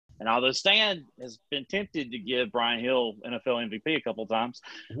And although Stan has been tempted to give Brian Hill NFL MVP a couple times,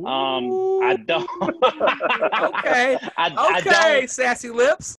 Ooh. I don't. Okay. I Okay, don't. sassy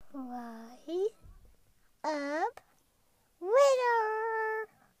lips. Rise up, winner.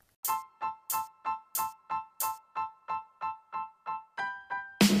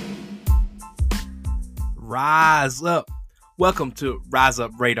 Rise up. Welcome to Rise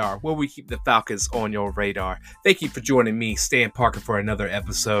Up Radar, where we keep the Falcons on your radar. Thank you for joining me, Stan Parker, for another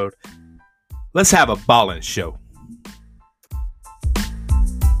episode. Let's have a ballin' show.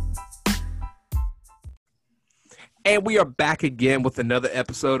 And we are back again with another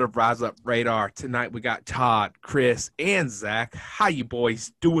episode of Rise Up Radar. Tonight we got Todd, Chris, and Zach. How you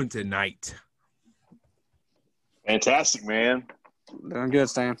boys doing tonight? Fantastic, man. Doing good,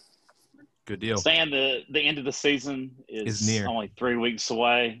 Stan. Good deal. Stan, the end of the season is near. only 3 weeks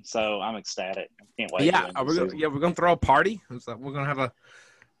away, so I'm ecstatic. I can't wait. Yeah, to end the season. we're gonna throw a party. We're gonna have a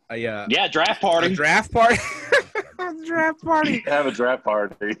draft party. A draft party. A draft party. Have a draft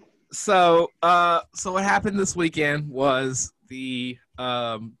party. So what happened this weekend was the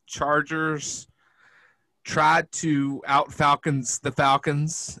Chargers tried to out Falcons the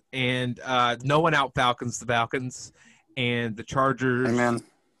Falcons, and no one out Falcons the Falcons, and the Chargers. Amen.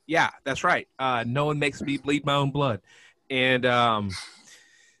 Yeah, that's right. No one makes me bleed my own blood, and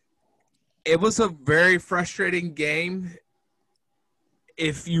it was a very frustrating game.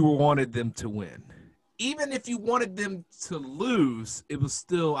 If you wanted them to win. Even if you wanted them to lose, it was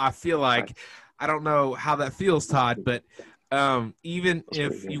still, I feel like, I don't know how that feels, Todd, but even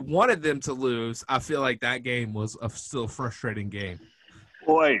if you wanted them to lose, I feel like that game was a still frustrating game.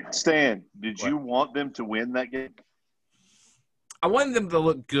 Wait, Stan, did you want them to win that game? I wanted them to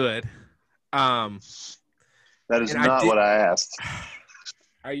look good. That is and not what I asked.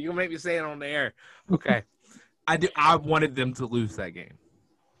 Are you going to make me say it on the air? Okay. I wanted them to lose that game.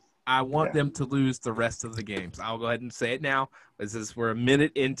 I want them to lose the rest of the games. I'll go ahead and say it now. We're a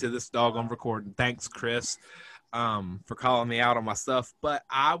minute into this doggone recording. Thanks, Chris, for calling me out on my stuff. But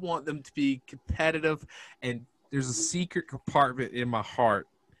I want them to be competitive, and there's a secret compartment in my heart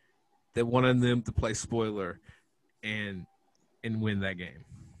that wanted them to play spoiler and win that game.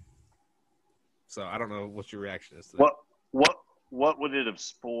 So I don't know what your reaction is to that. What would it have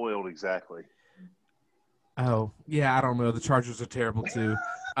spoiled exactly? Oh, yeah, I don't know. The Chargers are terrible too.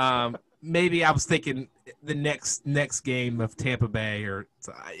 Maybe I was thinking the next game of Tampa Bay, or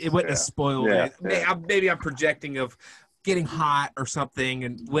it wouldn't have spoiled it. Maybe I'm projecting of getting hot or something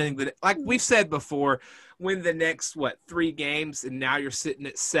and winning like we've said before, win the next 3 games, and now you're sitting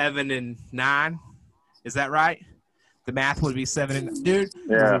at 7-9. Is that right? The math would be 7 dude.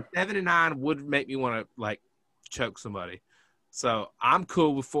 Yeah. 7-9 would make me want to choke somebody. So I'm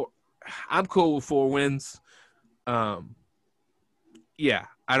cool with 4 wins. Yeah,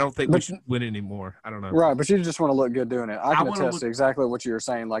 I don't think we should win anymore. I don't know. Right, but you just want to look good doing it. I can attest to exactly what you were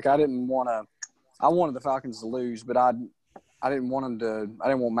saying. Like I wanted the Falcons to lose, but I didn't want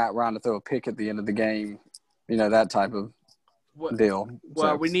Matt Ryan to throw a pick at the end of the game. You know, that type of deal.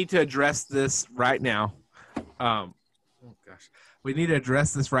 Well, we need to address this right now. We need to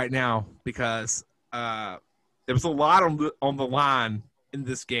address this right now because there was a lot on the line in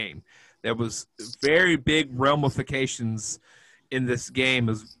this game. There was very big ramifications in this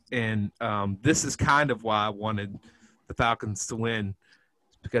game, and this is kind of why I wanted the Falcons to win,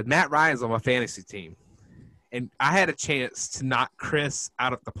 because Matt Ryan's on my fantasy team, and I had a chance to knock Chris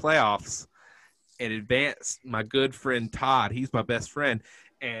out of the playoffs and advance my good friend Todd. He's my best friend,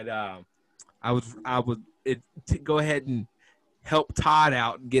 and I would go ahead and help Todd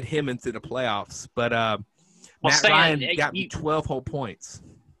out and get him into the playoffs, but Matt Ryan got me 12 whole points.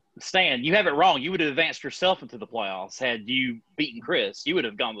 Stan, you have it wrong. You would have advanced yourself into the playoffs had you beaten Chris. You would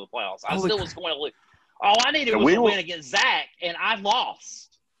have gone to the playoffs. I still was going to look. All I needed was a win against Zach, and I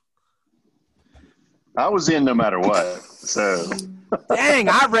lost. I was in no matter what. So, dang,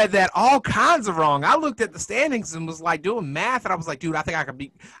 I read that all kinds of wrong. I looked at the standings and was doing math, and I was like, dude, I think I could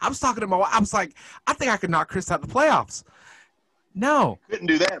beat. I was talking to my wife. I was like, I think I could knock Chris out of the playoffs. No, couldn't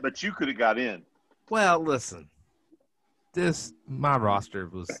do that, but you could have got in. Well, listen, my roster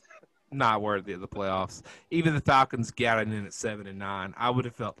was not worthy of the playoffs. Even the Falcons got in at 7-9. I would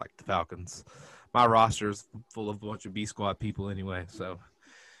have felt like the Falcons. My roster is full of a bunch of B squad people anyway, so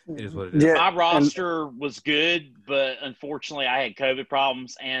it is what it is. Yeah, my roster was good, but unfortunately I had COVID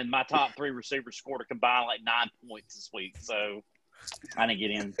problems, and my top 3 receivers scored a combined 9 points this week, so I didn't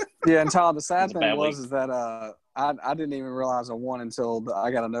get in. Yeah, and Todd, the sad thing is that I didn't even realize I won until I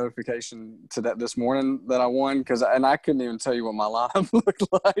got a notification this morning that I won, and I couldn't even tell you what my lineup looked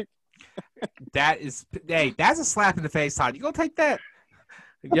like. That's a slap in the face, Todd. You gonna take that?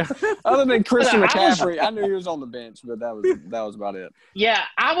 Yeah. Other than Christian McCaffrey, I knew he was on the bench, but that was about it. Yeah,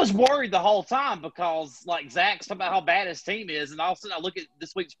 I was worried the whole time because, like, Zach's talking about how bad his team is, and all of a sudden I look at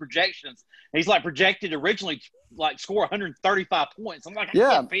this week's projections. And he's, like, projected originally, like, score 135 points. I'm like, I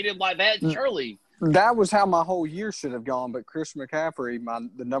can't beat him like that, surely. That was how my whole year should have gone, but Christian McCaffrey,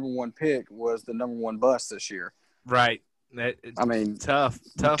 the number one pick, was the number one bust this year. Right. Tough.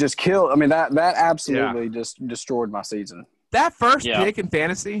 Just killed. I mean, that absolutely just destroyed my season. That first pick in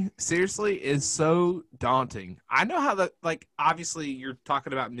fantasy, seriously, is so daunting. I know how obviously you're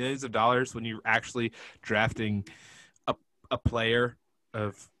talking about millions of dollars when you're actually drafting a player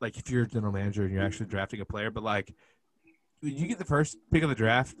of, like, if you're a general manager and you're actually drafting a player, but, like, when you get the first pick of the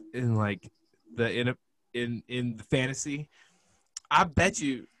draft in, like, in the fantasy, I bet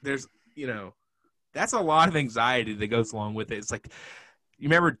you there's, that's a lot of anxiety that goes along with it. It's like, you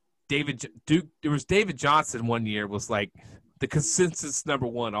remember there was David Johnson one year was like the consensus number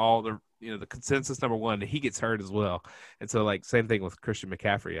one, the consensus number one, and he gets hurt as well. And so, like, same thing with Christian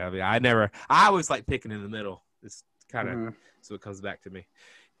McCaffrey. I mean, I always like picking in the middle. It's kind of, so it comes back to me.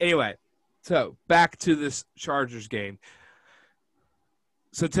 Anyway, so back to this Chargers game.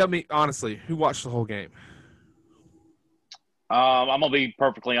 So tell me honestly, who watched the whole game? I'm going to be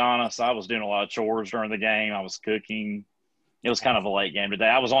perfectly honest. I was doing a lot of chores during the game. I was cooking. It was kind of a late game today.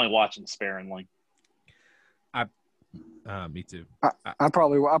 I was only watching sparingly. Me too. I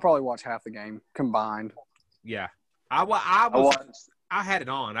probably watched half the game combined. Yeah, I had it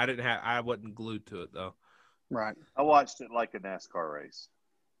on. I wasn't glued to it though. Right. I watched it like a NASCAR race.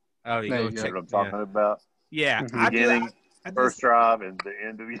 Oh, you go check what I'm talking about. Yeah, beginning, first drive, and the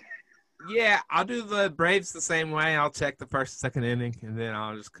end of it. Yeah, I'll do the Braves the same way. I'll check the first, second inning, and then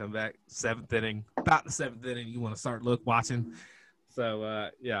I'll just come back seventh inning. About the seventh inning, you want to start watching. So,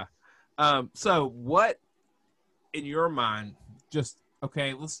 yeah. So what, in your mind,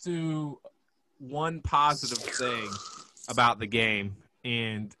 let's do one positive thing about the game,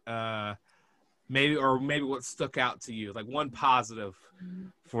 and maybe what stuck out to you, like one positive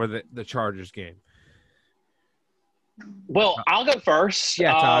for the Chargers game. Well, I'll go first.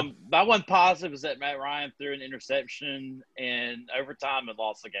 Yeah, Todd. My one positive is that Matt Ryan threw an interception in overtime and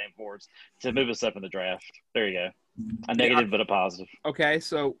lost the game for us to move us up in the draft. There you go. A negative, but a positive. Okay,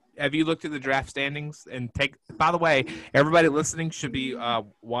 so have you looked at the draft standings? And by the way, everybody listening should be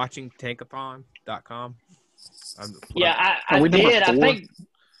watching tankathon.com. Yeah, I did.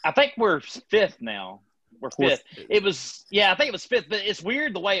 I think we're fifth now. We're fifth. I think it was fifth, but it's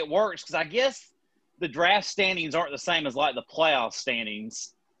weird the way it works because I guess the draft standings aren't the same as like the playoff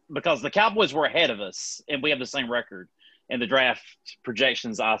standings because the Cowboys were ahead of us and we have the same record in the draft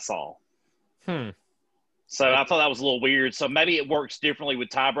projections I saw. So I thought that was a little weird. So maybe it works differently with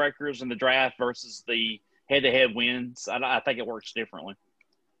tiebreakers in the draft versus the head-to-head wins. I think it works differently.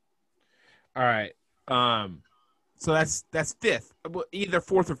 All right. So that's fifth. Either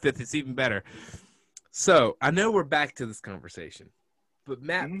fourth or fifth. It's even better. So I know we're back to this conversation, but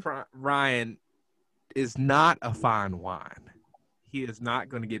Matt Ryan is not a fine wine. He is not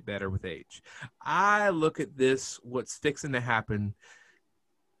going to get better with age. I look at this, what's fixing to happen,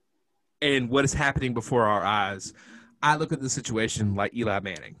 and what is happening before our eyes. I look at the situation like Eli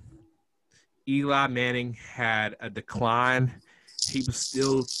Manning. Eli Manning had a decline. He was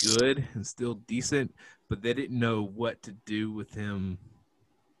still good and still decent, but they didn't know what to do with him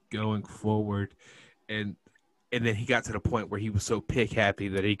going forward. And then he got to the point where he was so pick happy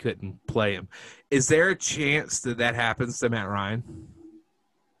that he couldn't play him. Is there a chance that happens to Matt Ryan?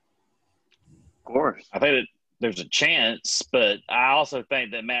 Of course. I think that there's a chance, but I also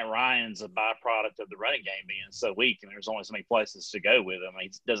think that Matt Ryan's a byproduct of the running game being so weak, and there's only so many places to go with him.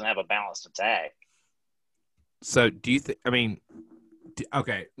 He doesn't have a balanced attack. So do you think –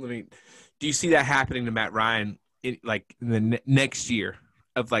 do you see that happening to Matt Ryan in the next year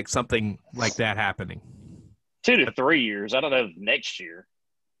of, like, something like that happening? 2 to 3 years. I don't know next year.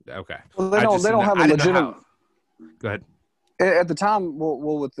 Okay. Well, they don't have a legitimate. Go ahead. At the time,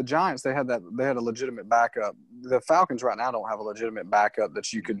 well, with the Giants, they had a legitimate backup. The Falcons right now don't have a legitimate backup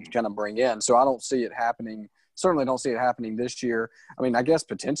that you could kind of bring in. So I don't see it happening. Certainly don't see it happening this year. I mean, I guess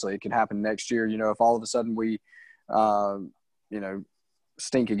potentially it could happen next year. If all of a sudden we,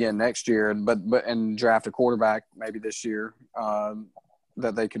 stink again next year, and draft a quarterback maybe this year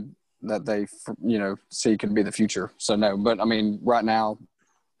that they see could be the future. So no, but I mean, right now,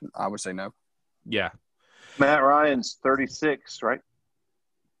 I would say no. Yeah. Matt Ryan's 36, right?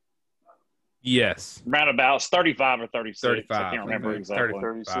 Yes. Roundabouts, 35 or 36. 35. I can't remember exactly.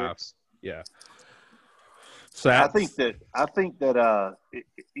 36. Yeah. So I think that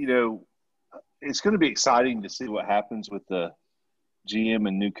it's going to be exciting to see what happens with the GM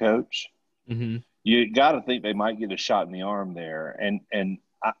and new coach, you got to think they might get a shot in the arm there. And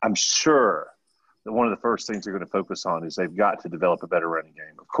I'm sure that one of the first things they're going to focus on is they've got to develop a better running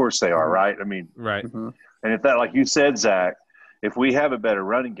game. Of course they are, right? I mean, right. And if that, like you said, Zach, if we have a better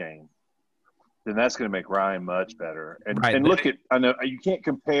running game, then that's going to make Ryan much better. And look at, I know you can't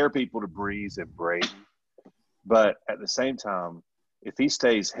compare people to Breeze and Brady, but at the same time, if he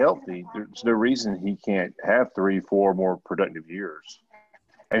stays healthy, there's no reason he can't have 3-4 more productive years.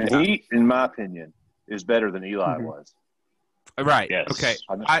 And he, in my opinion, is better than Eli was. Right. Yes. Okay.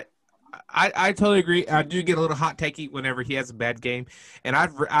 I totally agree. I do get a little hot takey whenever he has a bad game, and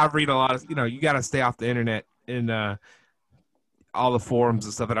I've read a lot of, you got to stay off the internet and all the forums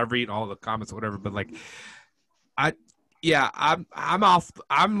and stuff, and I read all the comments or whatever. But like, I'm off.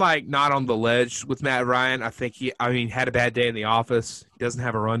 I'm like not on the ledge with Matt Ryan. I think he had a bad day in the office. He doesn't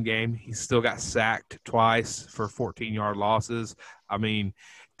have a run game. He's still got sacked twice for 14-yard losses. I mean,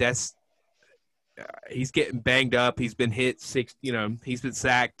 he's getting banged up. He's been hit he's been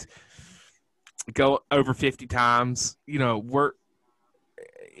sacked go over 50 times.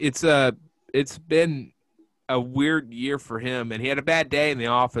 It's been a weird year for him, and he had a bad day in the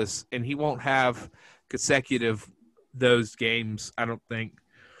office, and he won't have consecutive those games, I don't think,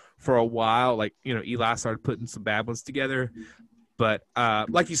 for a while. Like, Eli started putting some bad ones together. But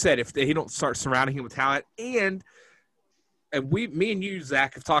like you said, if he don't start surrounding him with talent, and me and you,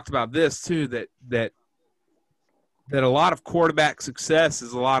 Zach, have talked about this too, that a lot of quarterback success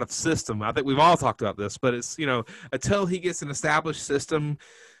is a lot of system. I think we've all talked about this, but it's, until he gets an established system,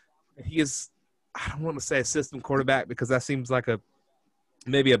 he is, I don't want to say a system quarterback because that seems like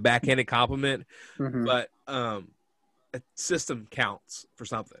maybe a backhanded compliment, but a system counts for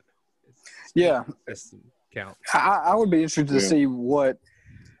something. System counts. I would be interested to see what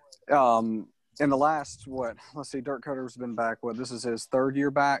in the last, let's see, Dirk Cutter's been back. This is his third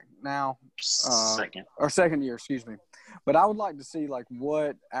year back now? Second year, excuse me. But I would like to see like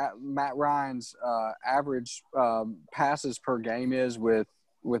what Matt Ryan's average passes per game is with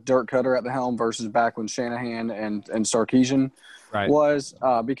Dirk Cutter at the helm versus back when Shanahan and Sarkisian was,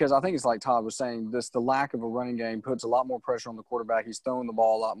 because I think it's like Todd was saying, the lack of a running game puts a lot more pressure on the quarterback. He's throwing the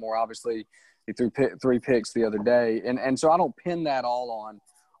ball a lot more. Obviously, he threw 3 picks the other day. And so I don't pin that all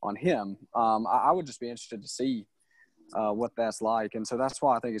on him. I would just be interested to see what that's like. And so that's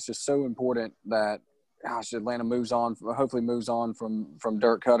why I think it's just so important that Atlanta hopefully moves on from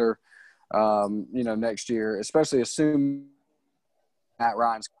Dirk Cutter, next year, especially assuming Matt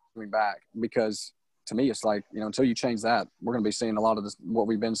Ryan's coming back, because to me it's like, until you change that, we're going to be seeing a lot of this, what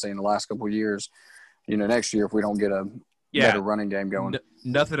we've been seeing the last couple of years, next year if we don't get a better running game going.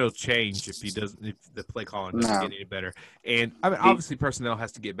 Nothing will change if the play calling doesn't get any better. And I mean, obviously personnel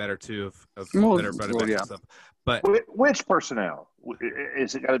has to get better too of better running back and stuff. But which personnel?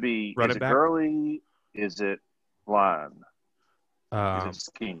 Is it got to be? Running is it back? Gurley? Is it line? Is it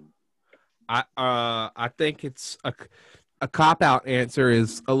scheme? I think it's a cop-out answer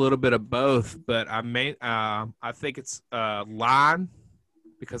is a little bit of both, but I think it's line,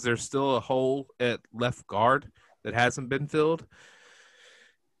 because there's still a hole at left guard that hasn't been filled.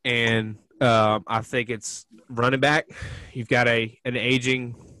 And I think it's running back. You've got an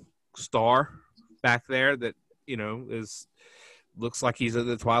aging star back there that, looks like he's at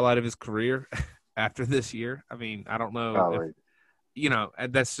the twilight of his career after this year. I mean, I don't know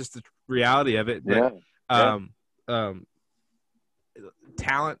if, that's just the reality of it. But,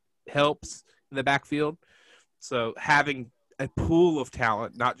 talent helps in the backfield. So having a pool of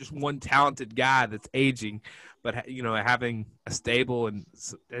talent, not just one talented guy that's aging, but having a stable and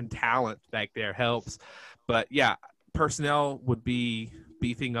talent back there helps. But yeah, personnel would be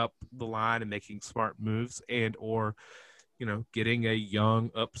beefing up the line and making smart moves, and or getting a young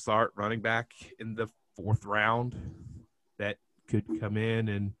upstart running back in the 4th round that could come in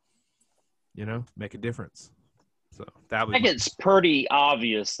and make a difference. So that would. I think it's pretty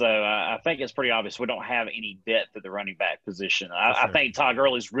obvious, though. I think it's pretty obvious we don't have any depth at the running back position. I think Todd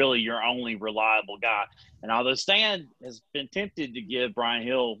Gurley's really your only reliable guy. And although Stan has been tempted to give Brian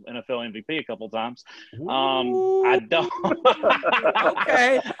Hill NFL MVP a couple of times, I don't.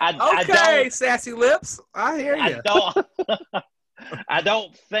 Okay. I don't, sassy lips. I hear you. I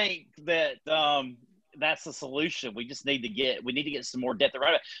don't think that that's the solution. We just need to get some more depth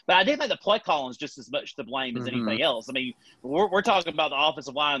around it. But I do think the play calling is just as much to blame as anything else. I mean, we're talking about the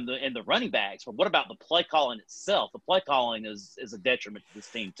offensive line and the running backs, but what about the play calling itself? The play calling is a detriment to this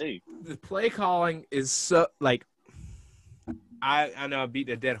team too. The play calling is so I know I'm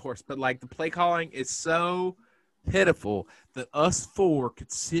beating a dead horse, but like the play calling is so pitiful that us four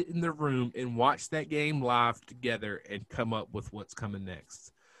could sit in the room and watch that game live together and come up with what's coming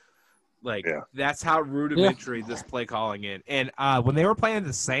next. Like, that's how rudimentary this play calling is. And when they were playing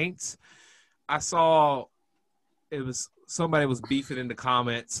the Saints, I saw somebody was beefing in the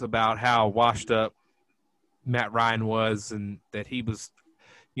comments about how washed up Matt Ryan was and that he was,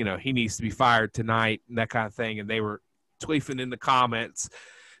 he needs to be fired tonight and that kind of thing. And they were tweeting in the comments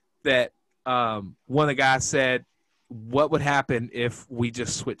that one of the guys said, what would happen if we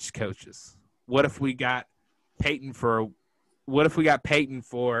just switched coaches? What if we got Peyton for a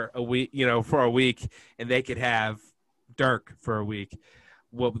week, for a week, and they could have Dirk for a week?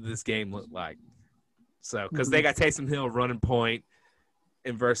 What would this game look like? So, because they got Taysom Hill running point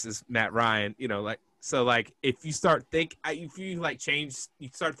and versus Matt Ryan, if you start thinking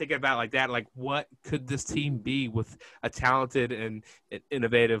about like that, like what could this team be with a talented and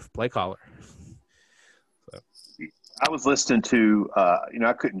innovative play caller? So. I was listening to,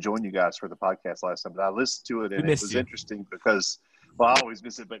 I couldn't join you guys for the podcast last time, but I listened to it and it was interesting because, I always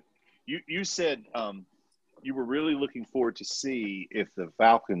miss it. But you said you were really looking forward to see if the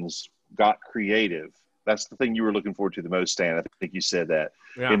Falcons got creative. That's the thing you were looking forward to the most, Stan. I think you said that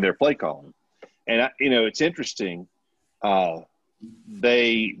in their play calling. And, it's interesting.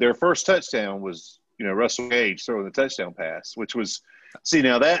 Their first touchdown was, Russell Gage throwing the touchdown pass, which was – see,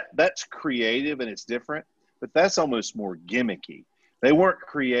 now that's creative and it's different, but that's almost more gimmicky. They weren't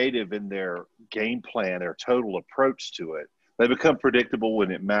creative in their game plan, their total approach to it. They become predictable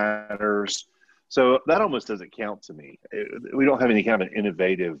when it matters. So that almost doesn't count to me. We don't have any kind of an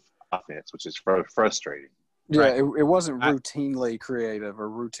innovative offense, which is frustrating. Yeah, right. It wasn't routinely creative or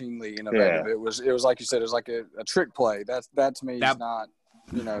routinely innovative. Yeah. It was like you said, it was like a trick play. That to me is not,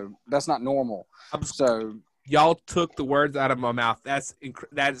 that's not normal. So y'all took the words out of my mouth. That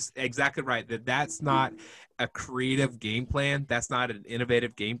is exactly right. That's not a creative game plan. That's not an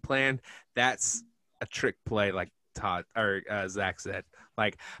innovative game plan. That's a trick play, like Todd or Zach said.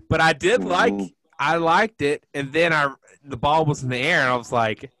 But I did I liked it, and then the ball was in the air, and I was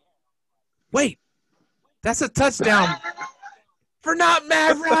like, wait, that's a touchdown for not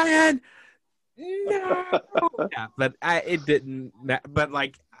Matt Ryan. No. Yeah, but it didn't. But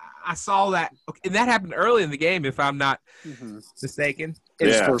I saw that, and that happened early in the game, if I'm not mistaken.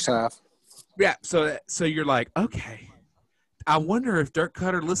 It's first half. Yeah. So you're like, okay. I wonder if Dirk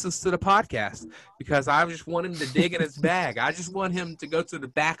Cutter listens to the podcast because I just want him to dig in his bag. I just want him to go to the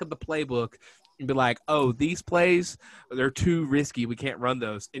back of the playbook and be like, oh, these plays, they're too risky. We can't run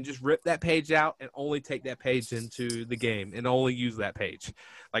those. And just rip that page out and only take that page into the game and only use that page.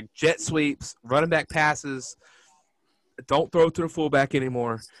 Like jet sweeps, running back passes, don't throw to the fullback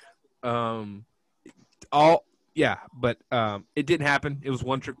anymore. But it didn't happen. It was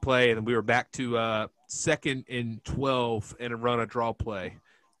one trick play, and we were back to 2nd and 12 and a draw play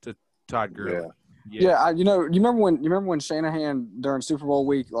to Todd Gurley. Yeah. You remember when Shanahan during Super Bowl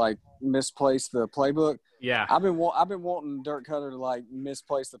week misplaced the playbook? Yeah. I've been wanting Dirk Cutter to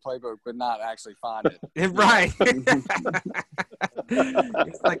misplace the playbook but not actually find it. Right.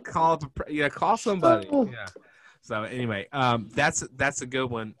 It's like call somebody. Yeah. So anyway, that's a good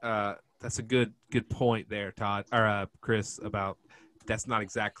one. That's a good point there, Todd or Chris, about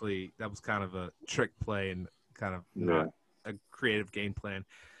that was kind of a trick play and kind of not a creative game plan.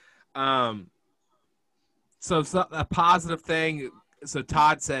 So a positive thing. So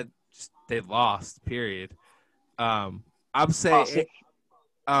Todd said they lost, period. I would say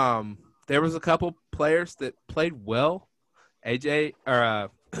there was a couple players that played well. AJ or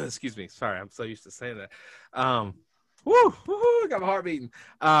excuse me, sorry, I'm so used to saying that. Woo, got my heart beating.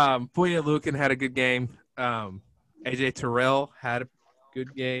 Puya Lukin had a good game. AJ Terrell had a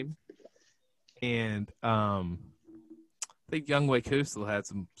good game. And I think Younghoe Koo still had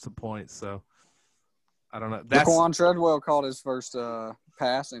some points, so I don't know. Laquan Treadwell caught his first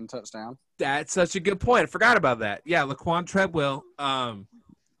pass and touchdown. That's such a good point. I forgot about that. Yeah, Laquan Treadwell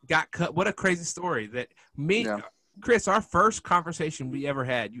got cut. What a crazy story. Chris, our first conversation we ever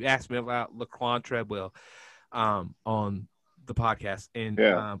had, you asked me about Laquan Treadwell on the podcast, and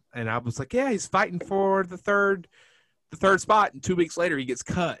I was like, yeah, he's fighting for the third spot, and 2 weeks later he gets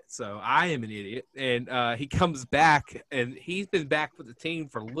cut. So I am an idiot, and he comes back, and he's been back with the team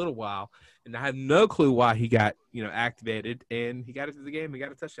for a little while, and I have no clue why he got activated, and he got into the game and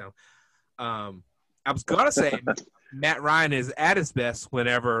got a touchdown. I was gonna say Matt Ryan is at his best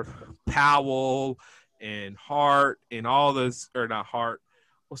whenever Powell and Hart and all those, or not Hart,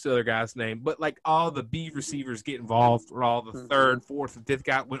 what's the other guy's name? But all the B receivers get involved, or all the third, fourth, and fifth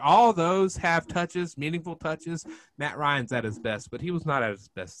guy. When all those have touches, meaningful touches, Matt Ryan's at his best. But he was not at his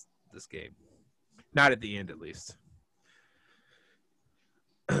best this game. Not at the end, at least.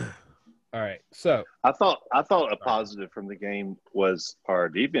 All right. So I thought a positive from the game was our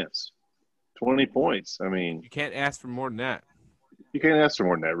defense. 20 points. I mean, you can't ask for more than that. You can't ask for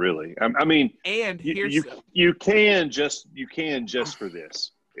more than that, really. I mean, and you can just for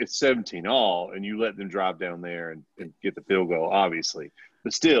this. It's 17-all, and you let them drive down there and get the field goal, obviously.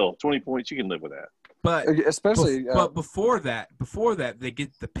 But still, 20 points, you can live with that. But especially, but before that, they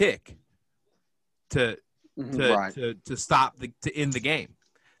get the pick to stop to end the game.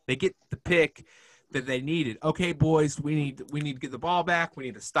 They get the pick that they needed. Okay, boys, we need to get the ball back. We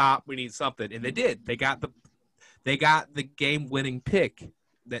need to stop. We need something, and they did. They got the game-winning pick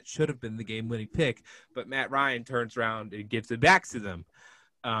that should have been the game-winning pick, but Matt Ryan turns around and gives it back to them.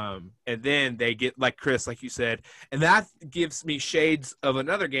 And then they get, like Chris, like you said, and that gives me shades of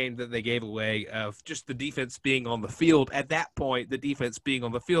another game that they gave away of just the defense being on the field. At that point, the defense being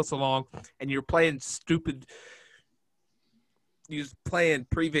on the field so long, and you're playing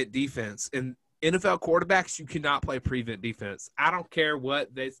prevent defense. And NFL quarterbacks, you cannot play prevent defense. I don't care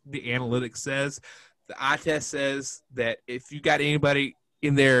what the analytics says. The eye test says that if you got anybody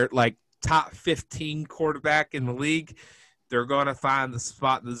in their like top 15 quarterback in the league, they're going to find the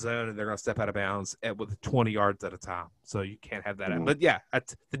spot in the zone and they're going to step out of bounds with 20 yards at a time. So you can't have that. But yeah,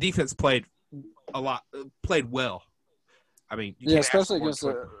 the defense played well. I mean, especially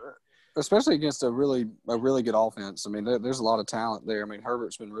against a really good offense. I mean, there's a lot of talent there. I mean,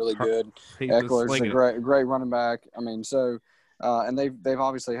 Herbert's been really good. Eckler's a great running back. I mean, so and they've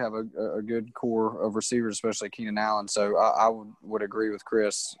obviously have a good core of receivers, especially Keenan Allen. So I would agree with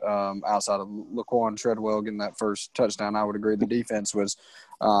Chris. Outside of Laquan Treadwell getting that first touchdown, I would agree the defense was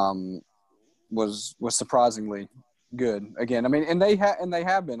surprisingly good again. I mean, and they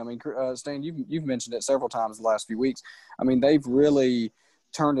have been. I mean, Stan, you've mentioned it several times the last few weeks. I mean, they've really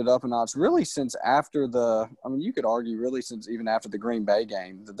turned it up a notch really since after you could argue really since even after the Green Bay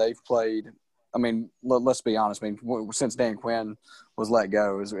game that they've played. I mean, let's be honest. I mean, since Dan Quinn was let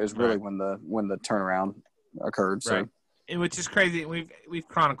go is really when the turnaround occurred. So. Right. And which is crazy. We've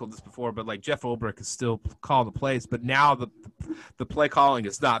chronicled this before, but like Jeff Ulbrich is still calling the plays, but now the play calling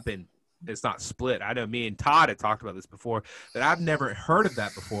has not been. It's not split. I know me and Todd had talked about this before, that I've never heard of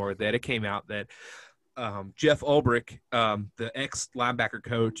that before, that it came out that Jeff Ulbrich, the ex-linebacker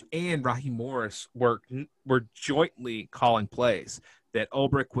coach, and Raheem Morris were jointly calling plays, that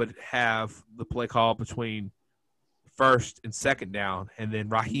Ulbrich would have the play call between first and second down, and then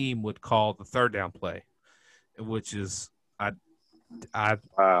Raheem would call the third down play, which is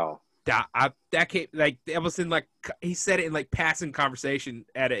wow. That came like that was in like he said it in like passing conversation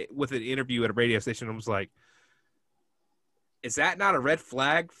with an interview at a radio station. I was like, is that not a red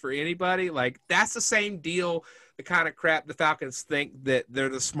flag for anybody? Like that's the same deal. The kind of crap the Falcons think that they're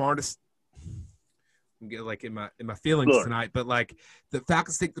the smartest. Like in my feelings tonight, but like the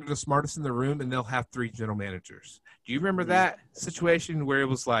Falcons think they're the smartest in the room, and they'll have 3 general managers. Do you remember that situation where it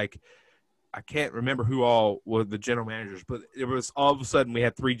was like? I can't remember who all were the general managers, but it was all of a sudden we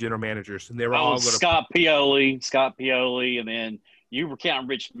had 3 general managers, and they were all going to Scott Pioli, and then you were counting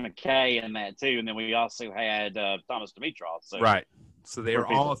Rich McKay in that too, and then we also had Thomas Dimitroff. So. Right. So they were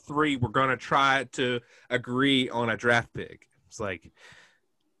all 3 were going to try to agree on a draft pick. It's like,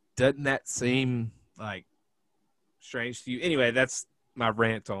 doesn't that seem like strange to you? Anyway, that's my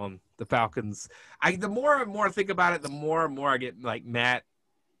rant on the Falcons. The more and more I think about it, the more and more I get like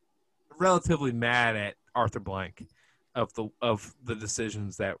relatively mad at Arthur Blank of the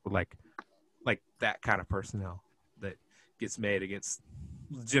decisions that were like that kind of personnel that gets made against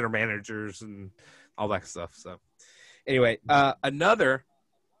general managers and all that stuff. So anyway, I do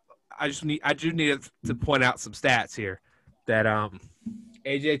need to point out some stats here that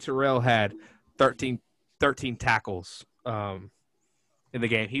AJ Terrell had 13 tackles in the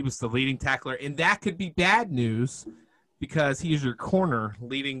game. He was the leading tackler, and that could be bad news because he's your corner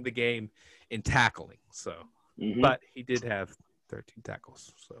leading the game in tackling. So, but he did have 13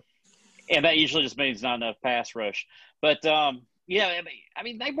 tackles. So, and that usually just means not enough pass rush. But yeah, I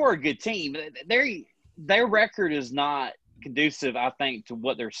mean they were a good team. Their record is not conducive, I think, to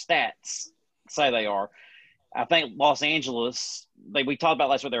what their stats say they are. I think Los Angeles, we talked about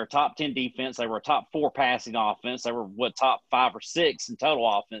last week, they were a top 10 defense. They were a top 4 passing offense. They were, top 5 or 6 in total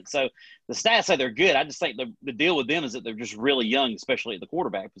offense. So the stats say they're good. I just think the deal with them is that they're just really young, especially at the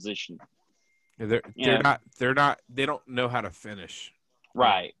quarterback position. They don't know how to finish.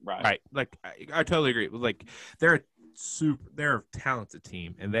 Right. Like I totally agree. Like they're a talented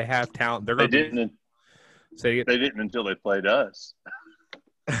team, and they have talent. They didn't until they played us.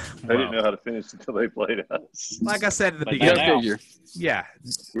 They didn't know how to finish until they played us. Like I said at the beginning, yeah,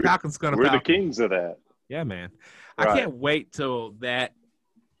 Falcons gonna. We're the kings of that. Yeah, man. Right. I can't wait till that.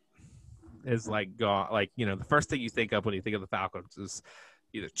 is like gone. Like, you know, the first thing you think of when you think of the Falcons is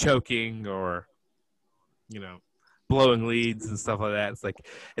either choking or, you know, blowing leads and stuff like that. It's like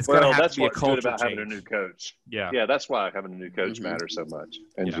it's going to have to be a culture good about change. having a new coach. Yeah, that's why having a new coach matters so much,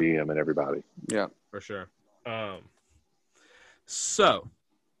 and GM and everybody. Yeah, for sure. So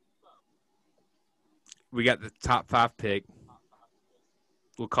we got the top 5 pick.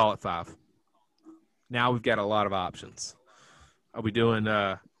 We'll call it 5. Now we've got a lot of options. Are we doing?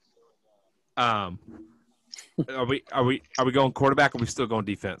 Are we going quarterback? Or are we still going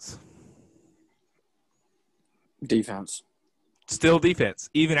defense? Defense. Still defense,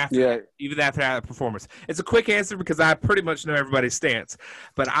 even after that performance. It's a quick answer because I pretty much know everybody's stance,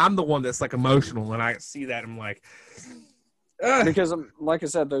 but I'm the one that's like emotional when I see that. I'm like, ugh. Because like I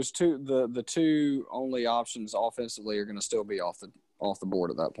said, those the two only options offensively are going to still be off the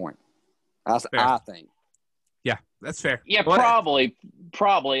board at that point. I think. Yeah, that's fair. Yeah, probably.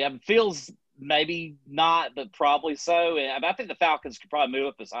 It feels maybe not, but probably so. And I think the Falcons could probably move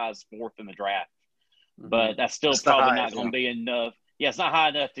up as high as 4th in the draft. But that's still probably not going to be enough. Yeah, it's not high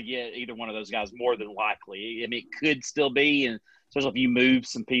enough to get either one of those guys, more than likely. I mean, it could still be, and especially if you move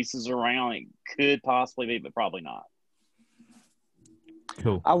some pieces around, it could possibly be, but probably not.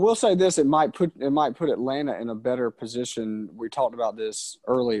 Cool. I will say this: it might put Atlanta in a better position. We talked about this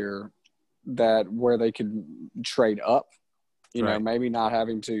earlier, that where they could trade up. You know, maybe not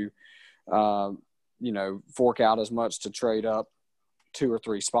having to, fork out as much to trade up 2 or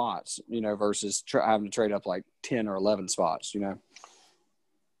 3 spots, versus having to trade up like 10 or 11 spots,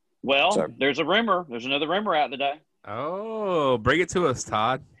 Well, there's a rumor. There's another rumor out today. Oh, bring it to us,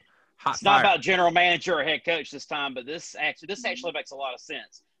 Todd. It's not about general manager or head coach this time, but this actually makes a lot of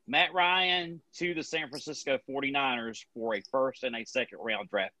sense. Matt Ryan to the San Francisco 49ers for a 1st and a 2nd round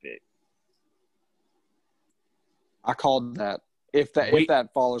draft pick. I called that. If that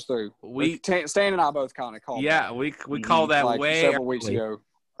follows through, Stan and I both kind of called. Yeah, we called that like way several weeks ago.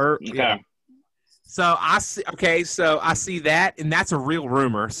 Okay. Yeah. So I see. Okay, so I see that, and that's a real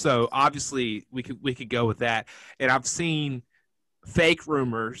rumor. So obviously we could go with that. And I've seen fake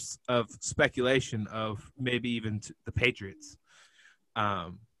rumors of speculation of maybe even the Patriots.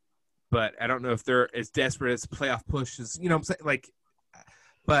 But I don't know if they're as desperate as playoff pushes. You know what I'm saying? Like,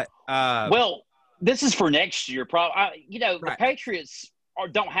 but well. This is for next year. Right. The Patriots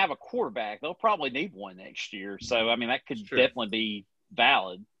don't have a quarterback. They'll probably need one next year. So, I mean, that could definitely be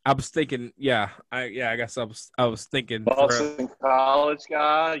valid. I was thinking, I guess I was thinking Boston College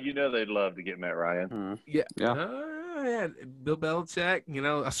guy. They'd love to get Matt Ryan. Yeah. Bill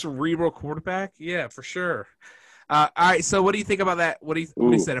Belichick. A cerebral quarterback. Yeah, for sure. All right. So, what do you think about that? What do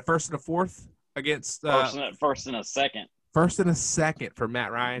you said? A 1st and a 4th against first and a 2nd. 1st and a 2nd for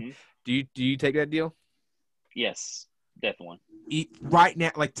Matt Ryan. Mm-hmm. Do you take that deal? Yes, definitely. Right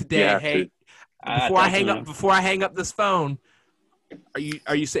now, like today. Hey, before I hang up this phone,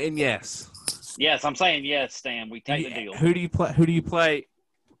 are you saying yes? Yes, I'm saying yes, Stan. We take the deal. Who do you play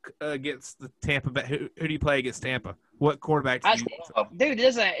against the Tampa Bay? Who do you play against Tampa? What quarterback? Dude,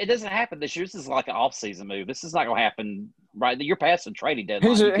 it doesn't happen this year. This is like an off-season move. This is not going to happen. Right, you're past the trading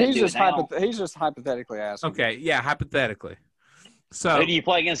deadline. He's just hypothetically asking. Okay, yeah, hypothetically. So who do you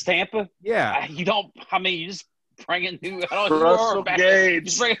play against Tampa? Yeah, you don't. I mean, you just bring in Russell Gage.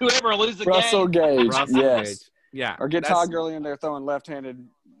 Just bring whoever loses the Russell game. Gage. Yes. Yeah. Or get Todd Gurley in there throwing left-handed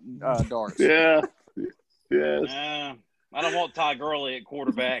darts. Yeah. Yes. I don't want Todd Gurley at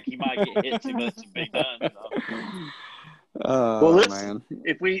quarterback. He might get hit too much to be done. Man.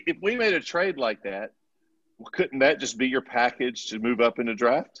 If we made a trade like that, couldn't that just be your package to move up in the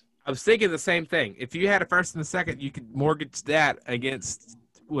draft? I was thinking the same thing. If you had a 1st and a 2nd, you could mortgage that against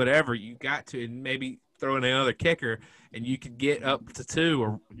whatever you got to, and maybe throw in another kicker, and you could get up to 2,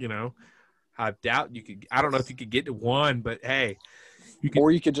 or I doubt you could. I don't know if you could get to 1, but hey,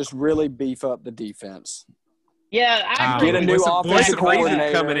 or you could just really beef up the defense. Yeah, I get a new offensive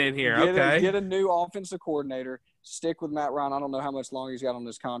coordinator coming in here. Get a new offensive coordinator. Stick with Matt Ryan. I don't know how much longer he's got on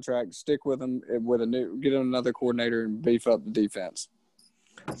this contract. Stick with him get another coordinator and beef up the defense.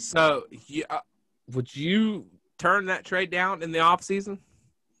 So, would you turn that trade down in the offseason?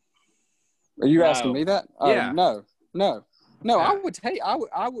 Are you asking me that? Yeah. No. I would tell you.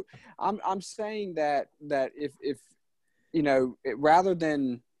 I would. I'm saying that if rather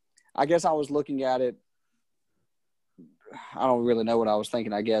than, I guess I was looking at it. I don't really know what I was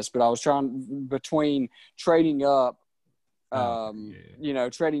thinking, I guess, but I was trying between trading up,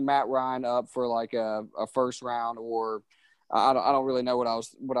 trading Matt Ryan up for like a 1st round, or I don't really know what I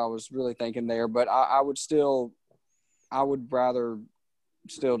was really thinking there, but I would rather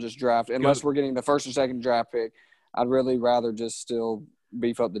still just draft, unless we're getting the 1st or 2nd draft pick. I'd really rather just still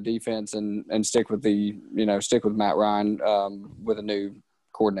beef up the defense and stick with Matt Ryan with a new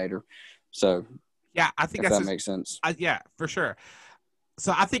coordinator. So yeah, I think that makes sense. Yeah, for sure.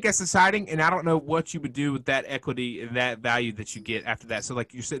 So I think that's exciting, and I don't know what you would do with that equity and that value that you get after that. So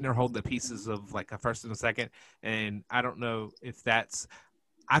like you're sitting there holding the pieces of like a first and a second, and I don't know if that's.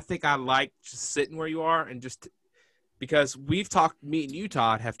 I think I like just sitting where you are and just because we've talked. Me and you,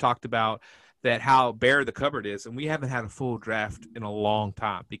 Todd, have talked about that how bare the cupboard is, and we haven't had a full draft in a long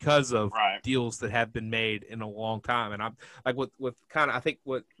time because of deals that have been made in a long time. And I'm like with kind of I think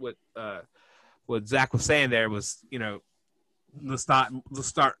what Zach was saying there was let's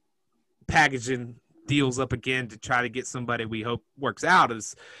start packaging deals up again to try to get somebody we hope works out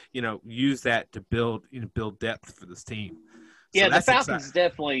is use that to build depth for this team. Yeah, so the Falcons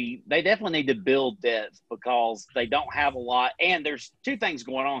definitely need to build depth because they don't have a lot. And there's two things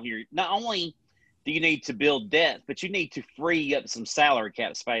going on here. Not only do you need to build depth, but you need to free up some salary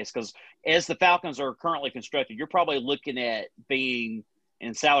cap space because as the Falcons are currently constructed, you're probably looking at being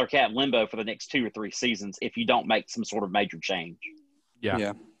in salary cap limbo for the next 2 or 3 seasons if you don't make some sort of major change.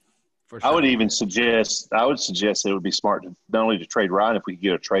 Yeah. For sure. I would suggest it would be smart to not only to trade Ryan if we could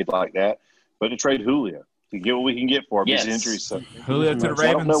get a trade like that, but to trade Julio to get what we can get for him. Yes. His injuries. So, Julio to the Ravens.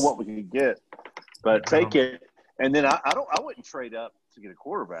 I don't know what we can get, but take it. And then I wouldn't trade up to get a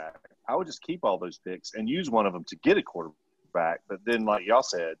quarterback. I would just keep all those picks and use one of them to get a quarterback. But then, like y'all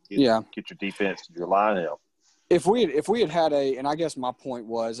said, get your defense, your line help. If we had and I guess my point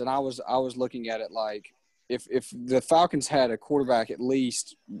was, and I was looking at it like if the Falcons had a quarterback at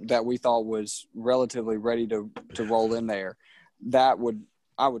least that we thought was relatively ready to roll in there, I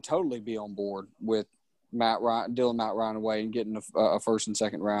would totally be on board with Matt Ryan away and getting a first and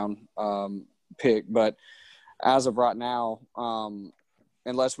second round pick. But as of right now,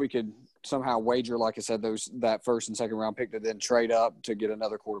 unless we could somehow wager, like I said, that first and second round pick to then trade up to get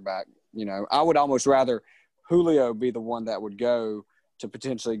another quarterback, I would almost rather Julio be the one that would go to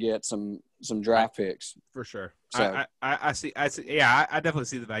potentially get some draft picks for sure. So, I see. Yeah, I definitely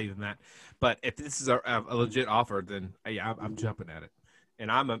see the value in that. But if this is a legit offer, then I'm jumping at it. And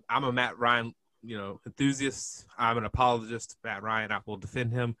I'm a Matt Ryan, enthusiast. I'm an apologist. Matt Ryan, I will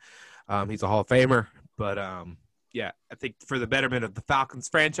defend him. He's a Hall of Famer. But I think for the betterment of the Falcons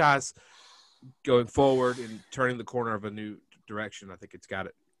franchise going forward and turning the corner of a new direction, I think that's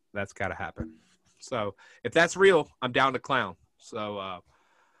got to happen. So if that's real, I'm down to clown. So,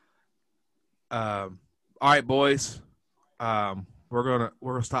 all right, boys, we're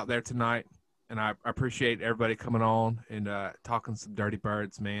gonna stop there tonight, and I appreciate everybody coming on and talking some Dirty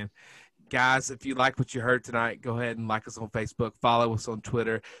Birds, man. Guys, if you like what you heard tonight, go ahead and like us on Facebook, follow us on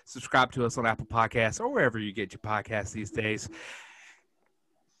Twitter, subscribe to us on Apple Podcasts or wherever you get your podcasts these days.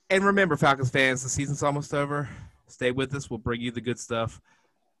 And remember, Falcons fans, the season's almost over. Stay with us. We'll bring you the good stuff.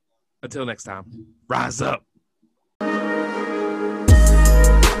 Until next time, rise up.